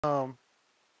Um,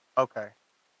 okay.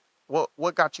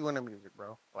 What got you into music,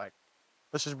 bro? Like,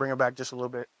 let's just bring it back just a little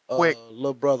bit. Quick.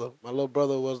 Little brother. My little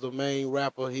brother was the main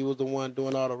rapper. He was the one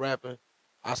doing all the rapping.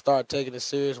 I started taking it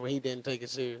serious when he didn't take it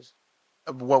serious.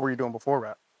 What were you doing before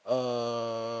rap?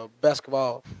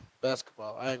 Basketball,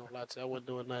 basketball. I ain't gonna lie to you. I wasn't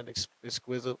doing nothing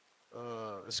exquisite.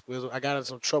 Exquisite. I got in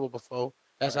some trouble before.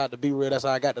 That's Right. how to be real. That's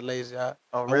how I got the lazy eye.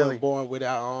 Oh, I wasn't really? born with it.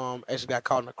 I actually got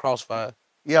caught in a crossfire.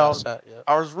 Yeah, Got shot. Yeah.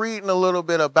 I was reading a little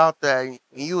bit about that. And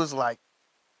you was like,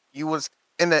 you was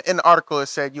in the article. It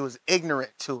said you was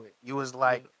ignorant to it. You was Yeah.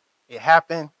 like, it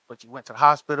happened, but you went to the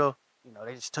hospital. You know,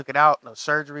 they just took it out. No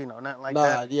surgery. No nothing like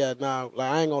that. Nah, yeah, nah.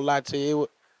 Like I ain't gonna lie to you.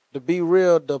 To be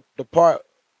real, the part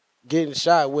getting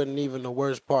shot wasn't even the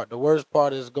worst part. The worst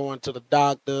part is going to the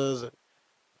doctors and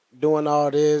doing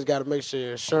all this. Got to make sure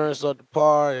your insurance up to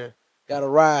par and got to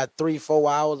ride 3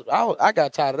 4 hours. I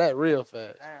got tired of that real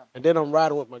fast. Damn. And then I'm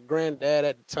riding with my granddad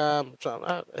at the time. I'm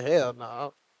trying. Hell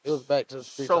no. It was back to the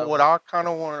streets. So what I kind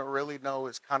of want to really know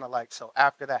is kind of like, so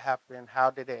after that happened, how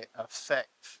did it affect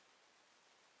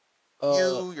Uh,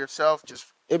 you yourself, just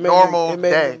it made me normal it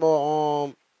made me day?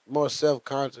 more self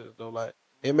conscious though. Like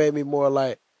it made me more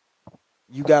like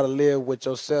you gotta live with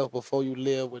yourself before you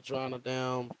live with trying to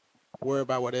damn worry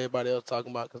about what everybody else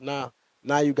talking about. Cause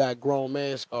now you got grown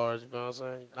man scars. You know what I'm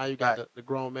saying? Now you got Right. the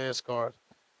grown man scars.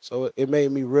 So it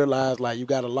made me realize like you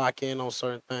gotta lock in on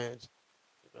certain things.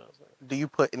 You know what I'm saying? Do you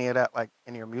put any of that like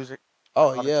in your music, like Oh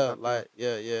all that you've yeah, been through, like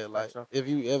yeah. type Like stuff? if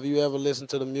you ever listen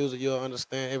to the music, you'll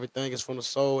understand everything is from the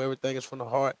soul, everything is from the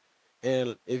heart.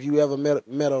 And if you ever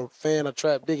met a fan of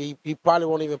Trap Diggy, he probably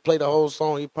won't even play the whole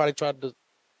song. He probably tried to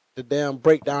damn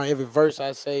break down every verse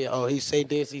I say. Oh, he say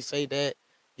this, he say that.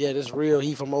 Yeah, this real.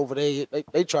 He from over there.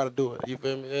 They try to do it. You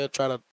feel me? They'll try to